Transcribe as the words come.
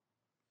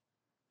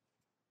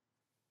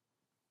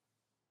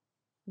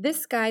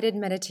This guided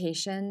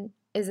meditation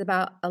is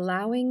about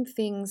allowing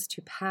things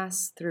to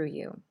pass through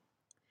you.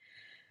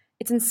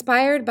 It's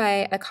inspired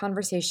by a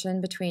conversation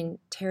between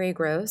Terry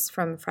Gross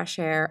from Fresh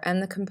Air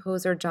and the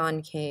composer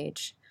John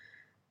Cage.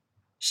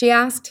 She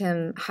asked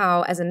him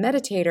how, as a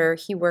meditator,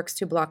 he works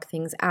to block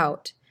things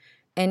out.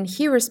 And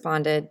he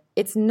responded,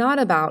 "It's not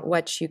about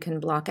what you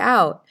can block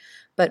out,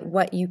 but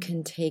what you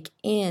can take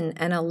in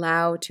and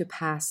allow to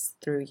pass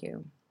through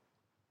you."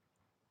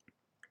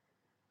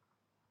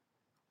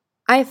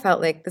 I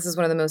felt like this is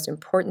one of the most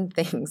important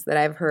things that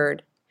I've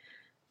heard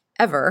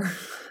ever.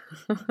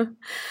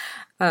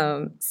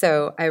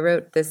 So I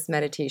wrote this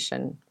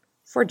meditation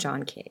for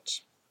John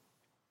Cage.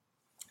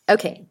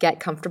 Okay,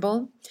 get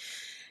comfortable.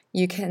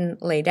 You can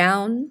lay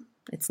down.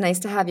 It's nice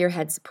to have your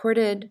head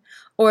supported,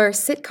 or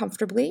sit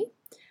comfortably,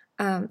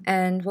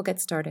 and we'll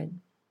get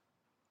started.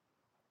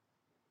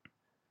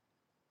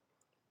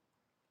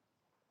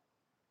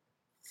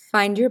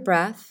 Find your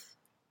breath.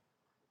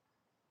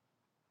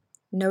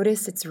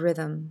 Notice its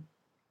rhythm,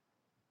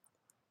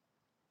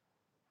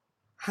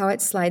 how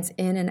it slides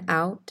in and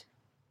out.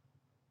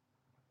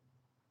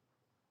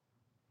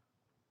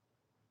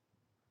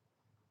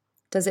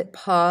 Does it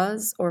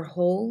pause or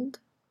hold?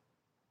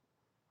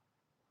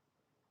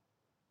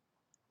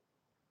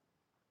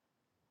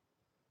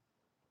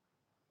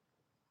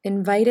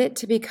 Invite it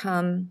to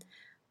become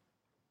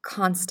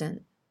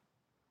constant,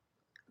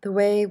 the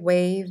way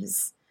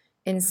waves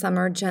in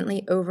summer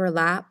gently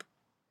overlap,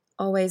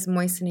 always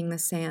moistening the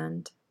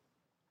sand.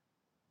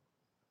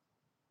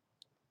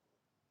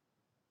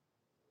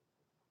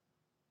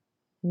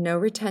 No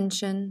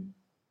retention,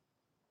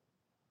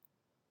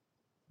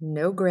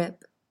 no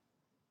grip,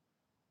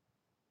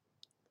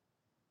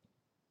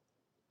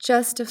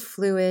 just a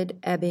fluid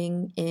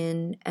ebbing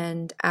in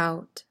and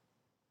out.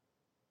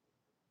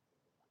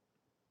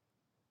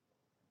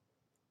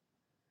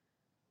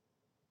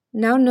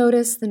 Now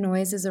notice the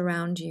noises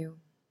around you.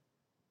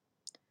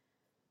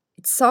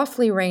 It's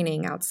softly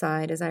raining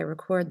outside as I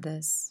record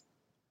this.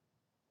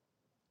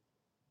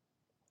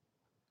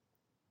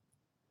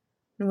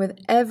 And with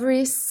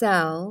every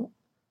cell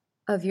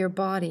of your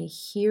body,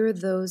 hear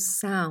those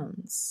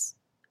sounds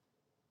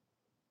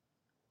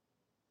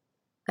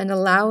and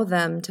allow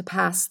them to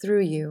pass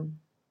through you.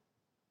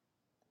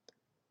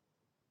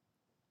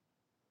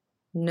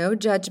 No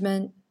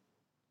judgment,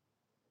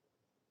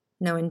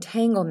 no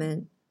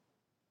entanglement,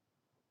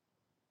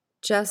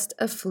 just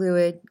a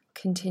fluid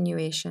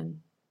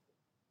continuation.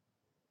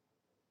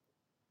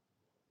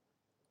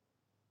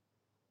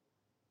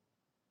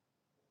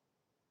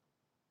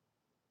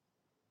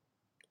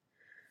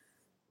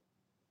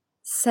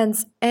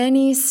 Sense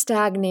any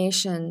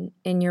stagnation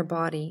in your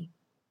body.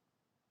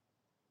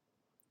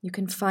 You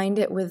can find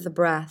it with the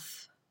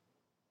breath.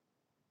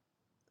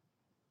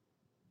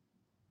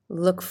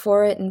 Look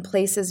for it in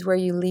places where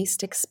you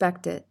least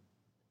expect it.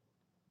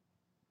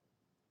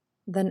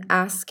 Then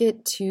ask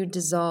it to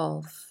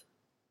dissolve.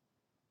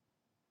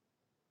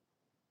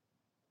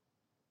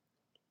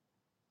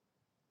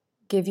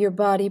 Give your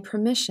body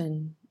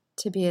permission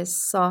to be as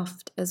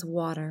soft as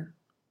water.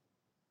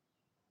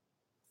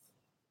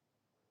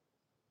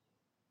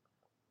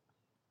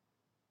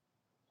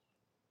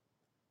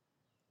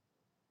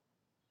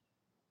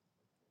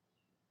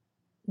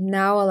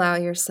 Now allow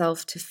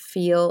yourself to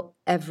feel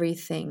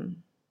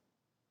everything.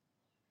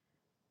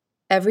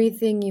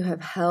 Everything you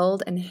have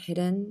held and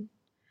hidden,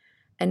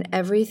 and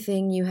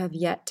everything you have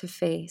yet to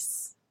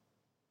face.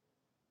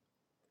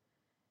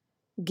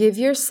 Give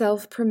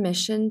yourself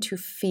permission to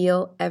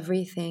feel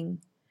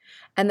everything,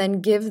 and then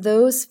give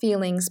those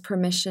feelings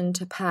permission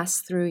to pass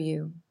through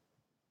you.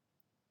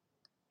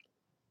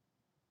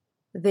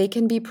 They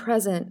can be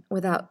present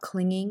without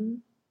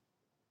clinging,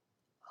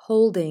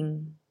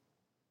 holding,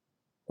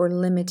 or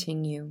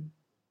limiting you.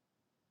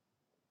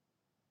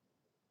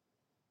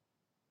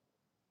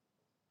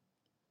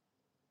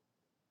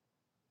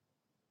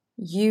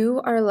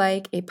 You are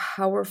like a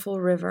powerful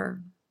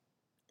river.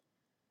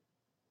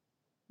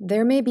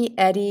 There may be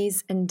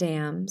eddies and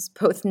dams,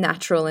 both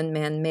natural and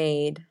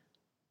man-made,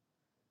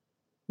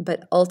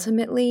 but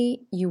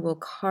ultimately you will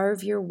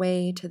carve your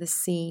way to the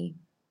sea.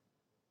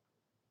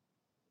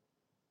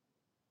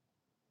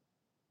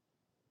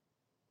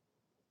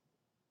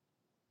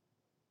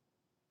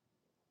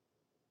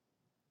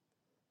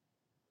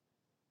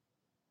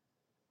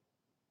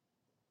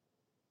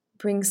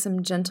 Bring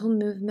some gentle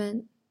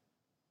movement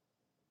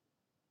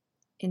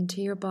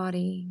into your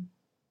body.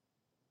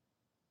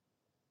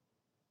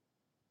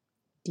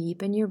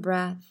 Deepen your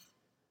breath.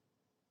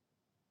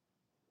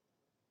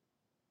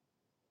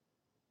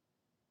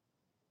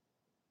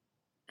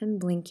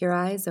 And blink your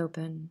eyes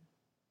open.